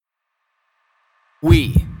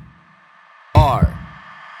We are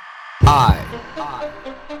I.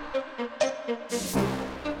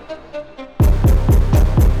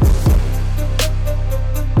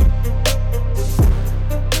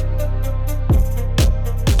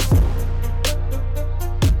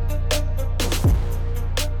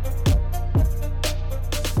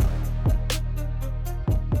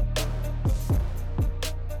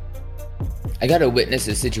 I got to witness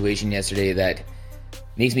a situation yesterday that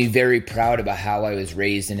makes me very proud about how I was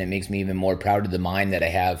raised, and it makes me even more proud of the mind that I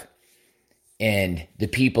have and the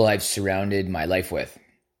people I've surrounded my life with.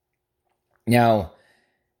 Now,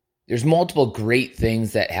 there's multiple great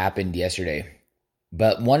things that happened yesterday,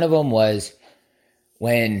 but one of them was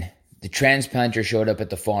when the transplanter showed up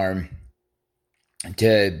at the farm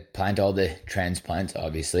to plant all the transplants,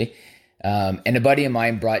 obviously, and a buddy of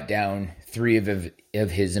mine brought down three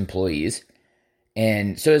of his employees.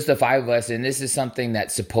 And so it's the five of us, and this is something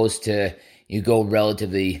that's supposed to go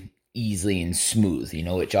relatively easily and smooth,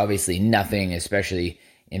 which obviously nothing, especially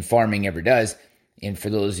in farming, ever does. And for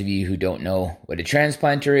those of you who don't know what a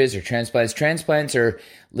transplanter is, or transplants are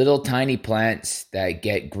little tiny plants that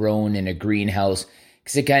get grown in a greenhouse,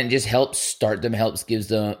 because it kind of just helps start them,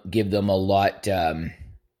 give them a lot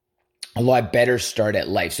better start at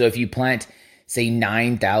life. So if you plant, say,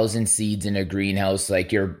 9,000 seeds in a greenhouse,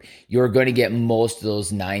 like you're going to get most of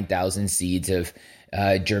those 9,000 seeds have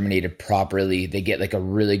germinated properly. They get like a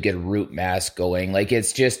really good root mass going. Like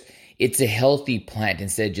it's a healthy plant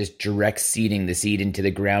instead of just direct seeding the seed into the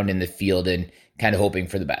ground in the field and kind of hoping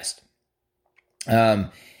for the best. And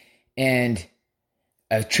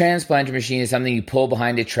a transplanter machine is something you pull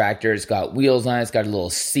behind a tractor. It's got wheels on it. It's got a little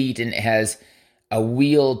seat, and it has a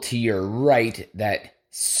wheel to your right that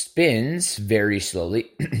spins very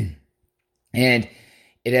slowly. And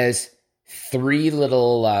it has three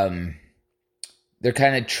little, they're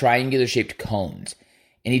kind of triangular shaped cones.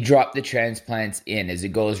 And you drop the transplants in as it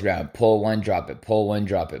goes around. Pull one, drop it, pull one,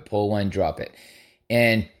 drop it, pull one, drop it.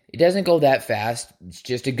 And it doesn't go that fast. It's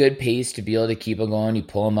just a good pace to be able to keep them going. You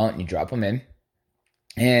pull them out and you drop them in.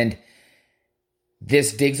 And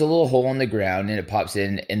this digs a little hole in the ground and it pops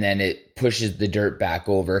in, and then it pushes the dirt back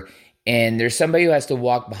over. And there's somebody who has to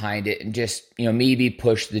walk behind it and just, maybe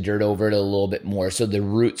push the dirt over it a little bit more so the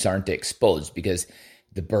roots aren't exposed, because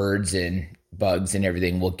the birds and bugs and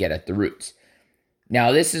everything will get at the roots.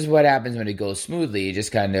 Now, this is what happens when it goes smoothly. You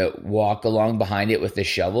just kind of walk along behind it with the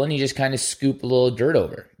shovel and you just kind of scoop a little dirt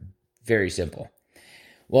over. Very simple.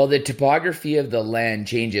 Well, the topography of the land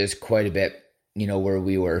changes quite a bit, where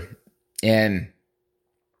we were. And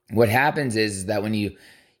what happens is that when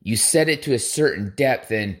you set it to a certain depth,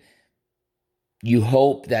 and you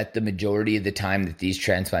hope that the majority of the time that these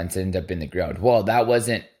transplants end up in the ground. Well, that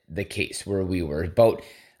wasn't the case where we were. About,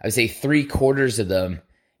 I would say, 3/4 of them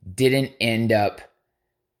didn't end up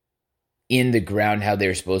in the ground how they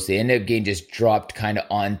were supposed to. They ended up getting just dropped kind of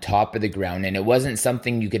on top of the ground. And it wasn't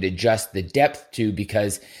something you could adjust the depth to,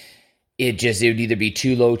 because it would either be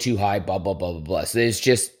too low, too high, blah, blah, blah, blah, blah. So it's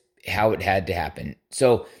just how it had to happen.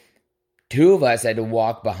 So two of us had to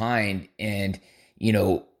walk behind, and,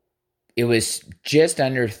 it was just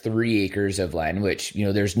under 3 acres of land, which,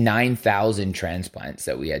 there's 9,000 transplants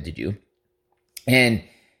that we had to do. And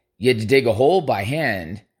you had to dig a hole by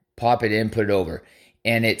hand, pop it in, put it over.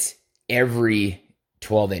 And it's every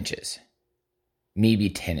 12 inches, maybe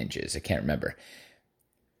 10 inches. I can't remember.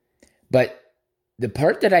 But the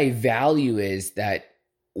part that I value is that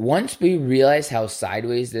once we realized how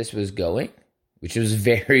sideways this was going, which was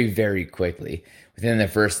very, very quickly, within the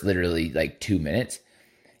first literally like 2 minutes,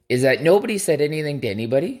 is that nobody said anything to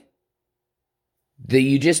anybody. That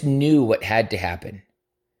you just knew what had to happen.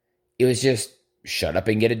 It was just shut up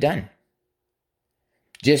and get it done.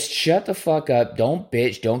 Just shut the fuck up. Don't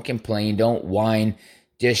bitch. Don't complain. Don't whine.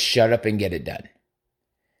 Just shut up and get it done.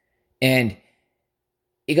 And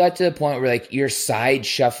it got to the point where, like, you're side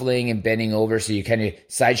shuffling and bending over. So you're kind of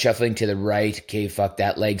side shuffling to the right. Okay, fuck,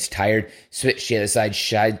 that leg's tired. Switch to the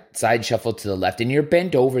other side shuffle to the left. And you're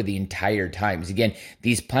bent over the entire time. Because again,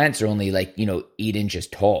 these plants are only 8 inches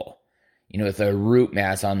tall. With a root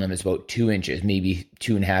mass on them, it's about 2 inches, maybe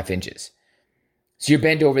 2.5 inches. So you're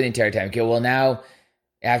bent over the entire time. Okay, well, now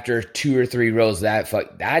after 2 or 3 rows,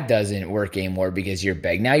 that doesn't work anymore because you're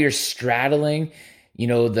bent. Now you're straddling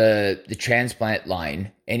the transplant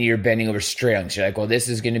line, and you're bending over straight on. So you're like, well, this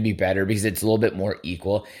is going to be better because it's a little bit more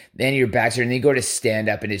equal. Then your back's and then you go to stand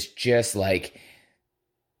up, and it's just like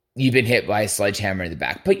you've been hit by a sledgehammer in the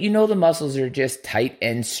back. But the muscles are just tight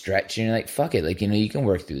and stretched, and you're like, fuck it. You can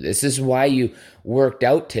work through this. This is why you worked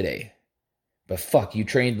out today. But fuck, you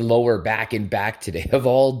trained lower back and back today of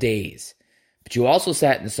all days. But you also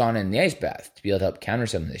sat in the sauna and the ice bath to be able to help counter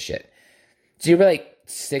some of this shit. So you're like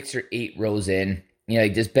 6 or 8 rows in,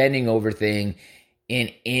 like this bending over thing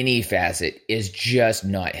in any facet is just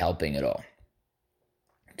not helping at all.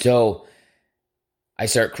 So I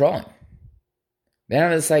start crawling. Then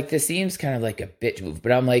I was like, this seems kind of like a bitch move,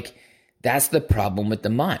 but I'm like, that's the problem with the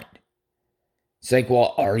mind. It's like,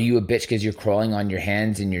 well, are you a bitch because you're crawling on your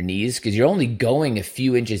hands and your knees? Because you're only going a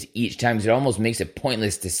few inches each time. So it almost makes it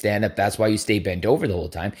pointless to stand up. That's why you stay bent over the whole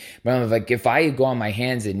time. But I'm like, if I go on my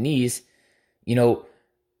hands and knees, this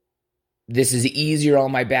is easier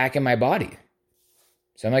on my back and my body.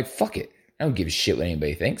 So I'm like, fuck it. I don't give a shit what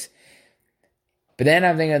anybody thinks. But then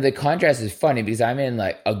I'm thinking the contrast is funny because I'm in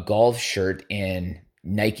like a golf shirt and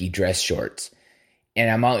Nike dress shorts. And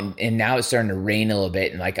I'm out, and now it's starting to rain a little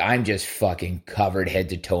bit, and like I'm just fucking covered head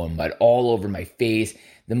to toe in mud all over my face.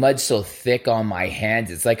 The mud's so thick on my hands,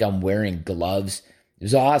 it's like I'm wearing gloves. It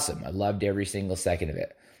was awesome. I loved every single second of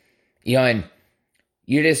it. And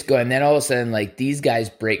you're just going, and then all of a sudden, like these guys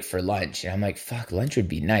break for lunch, and I'm like, fuck, lunch would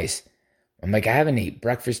be nice. I'm like, I haven't ate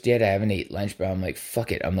breakfast yet. I haven't ate lunch, but I'm like,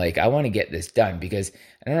 fuck it. I'm like, I want to get this done because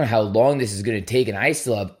I don't know how long this is going to take, and I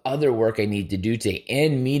still have other work I need to do today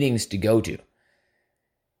and meetings to go to.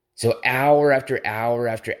 So hour after hour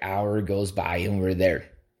after hour goes by and we're there.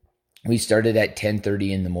 We started at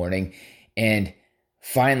 10:30 in the morning, and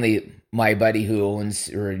finally my buddy who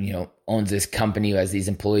owns this company who has these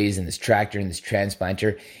employees and this tractor and this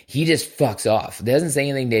transplanter, he just fucks off. Doesn't say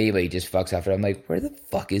anything to anybody, just fucks off. And I'm like, where the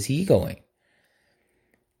fuck is he going?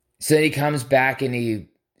 So then he comes back and he's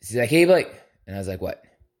like, hey Blake. And I was like, what?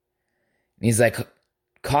 And he's like,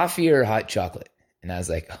 coffee or hot chocolate? And I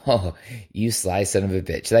was like, oh, you sly son of a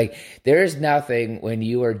bitch. Like, there's nothing when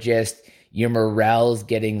you are just, your morale's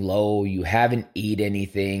getting low, you haven't eaten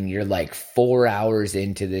anything, you're like 4 hours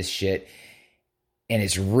into this shit, and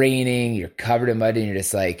it's raining, you're covered in mud, and you're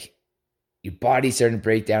just like, your body's starting to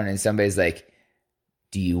break down, and somebody's like,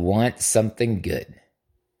 do you want something good?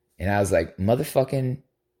 And I was like, motherfucking,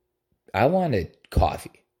 I wanted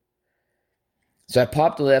coffee. So I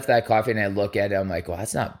popped the lid off that coffee and I look at it. I'm like, well,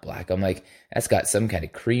 that's not black. I'm like, that's got some kind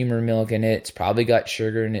of cream or milk in it. It's probably got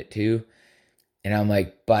sugar in it too. And I'm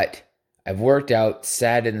like, but I've worked out,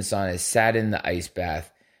 sat in the sauna, sat in the ice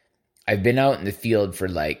bath. I've been out in the field for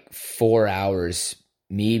like 4 hours,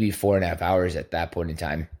 maybe 4.5 hours at that point in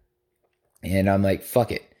time. And I'm like,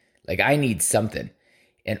 fuck it. Like, I need something.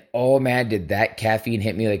 And oh man, did that caffeine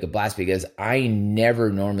hit me like a blast, because I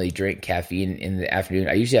never normally drink caffeine in the afternoon.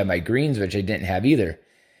 I usually have my greens, which I didn't have either.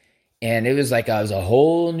 And it was like I was a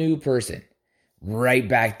whole new person right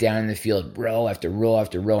back down in the field, row after row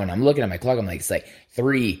after row. And I'm looking at my clock. I'm like, it's like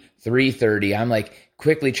 3:30. I'm like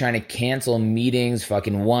quickly trying to cancel meetings,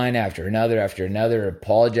 fucking one after another,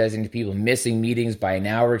 apologizing to people, missing meetings by an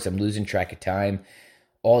hour because I'm losing track of time,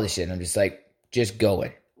 all this shit. And I'm just like, just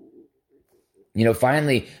going.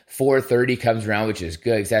 Finally 4:30 comes around, which is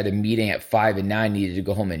good because I had a meeting at 5 and 9, needed to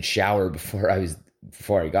go home and shower before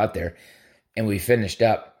I got there. And we finished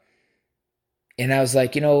up. And I was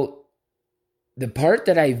like, the part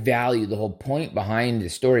that I value, the whole point behind the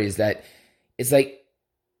story is that it's like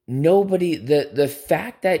nobody, the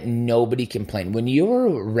fact that nobody complained. When you're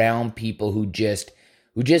around people who just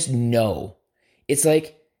know, it's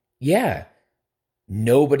like, yeah,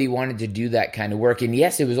 nobody wanted to do that kind of work. And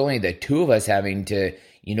yes, it was only the two of us having to,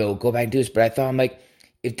 go back and do this. But I thought, I'm like,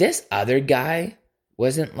 if this other guy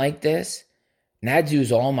wasn't like this, and I had to do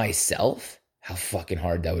this all myself, how fucking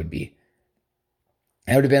hard that would be.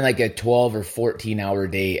 That would have been like a 12 or 14 hour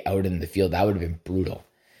day out in the field. That would have been brutal.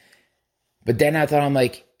 But then I thought, I'm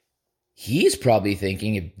like, he's probably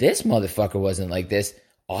thinking, if this motherfucker wasn't like this,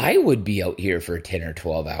 I would be out here for 10 or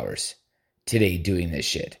 12 hours today doing this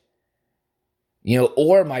shit.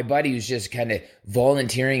 Or my buddy who's just kind of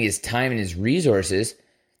volunteering his time and his resources,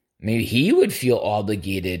 maybe he would feel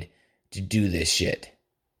obligated to do this shit,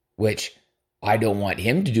 which I don't want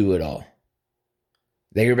him to do at all.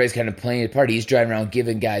 Like, everybody's kind of playing a part. He's driving around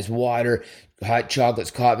giving guys water, hot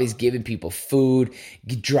chocolates, coffees, giving people food,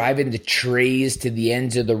 driving the trays to the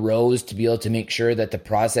ends of the rows to be able to make sure that the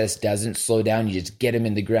process doesn't slow down. You just get them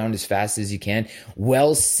in the ground as fast as you can.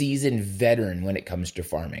 Well-seasoned veteran when it comes to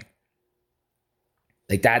farming.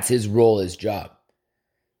 Like, that's his role, his job.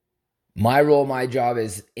 My role, my job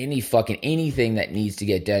is anything that needs to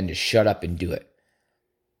get done, to shut up and do it.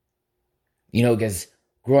 Because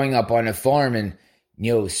growing up on a farm and,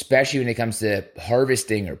 especially when it comes to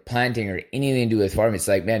harvesting or planting or anything to do with farming, it's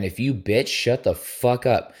like, man, if you bitch, shut the fuck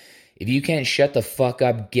up. If you can't shut the fuck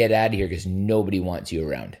up, get out of here, because nobody wants you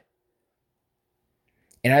around.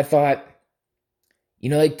 And I thought,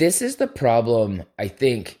 this is the problem, I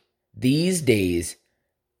think, these days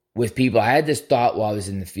with people, I had this thought while I was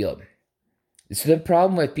in the field. So the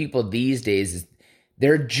problem with people these days is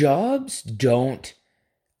their jobs don't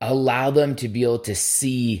allow them to be able to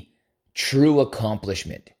see true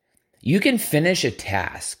accomplishment. You can finish a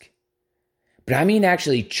task, but I mean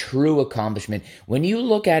actually true accomplishment. When you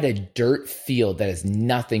look at a dirt field that has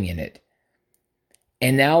nothing in it,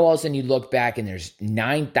 and now all of a sudden you look back and there's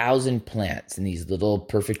 9,000 plants in these little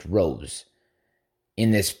perfect rows in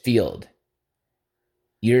this field,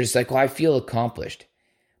 you're just like, well, I feel accomplished.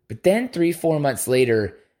 But then 3-4 months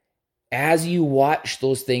later, as you watch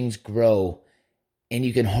those things grow and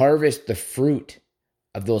you can harvest the fruit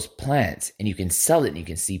of those plants and you can sell it and you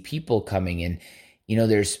can see people coming in,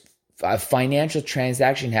 there's a financial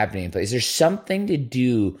transaction happening in place. There's something to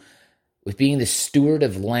do with being the steward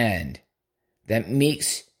of land that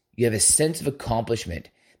makes you have a sense of accomplishment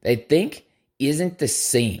that I think isn't the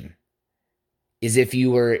same as if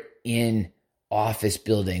you were in office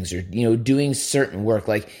buildings or, doing certain work.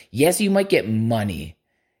 Like, yes, you might get money.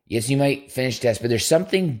 Yes, you might finish tests, but there's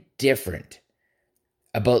something different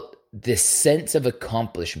about this sense of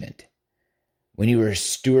accomplishment when you were a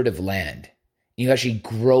steward of land. You actually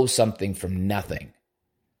grow something from nothing.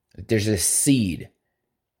 There's a seed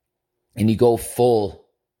and you go full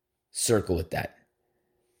circle with that.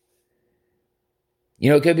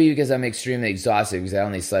 It could be because I'm extremely exhausted because I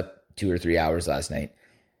only slept 2 or 3 hours last night.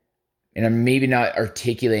 And I'm maybe not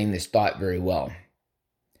articulating this thought very well.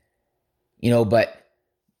 But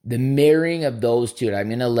the marrying of those two, and I'm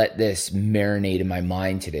going to let this marinate in my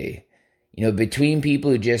mind today. Between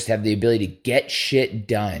people who just have the ability to get shit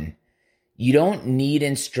done, you don't need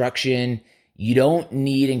instruction. You don't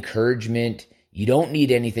need encouragement. You don't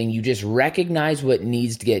need anything. You just recognize what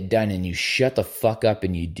needs to get done and you shut the fuck up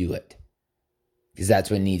and you do it. Because that's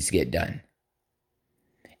what needs to get done.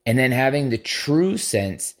 And then having the true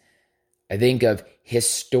sense, I think, of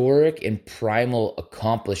historic and primal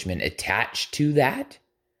accomplishment attached to that,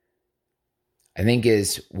 I think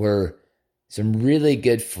is where some really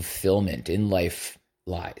good fulfillment in life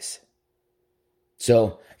lies.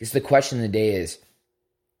 So I guess the question of the day is,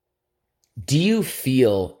 do you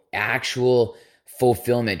feel actual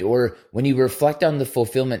fulfillment? Or when you reflect on the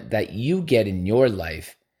fulfillment that you get in your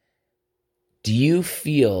life, do you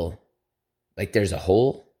feel like there's a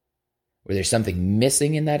hole? Where there's something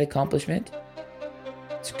missing in that accomplishment?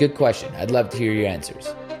 It's a good question. I'd love to hear your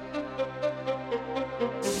answers.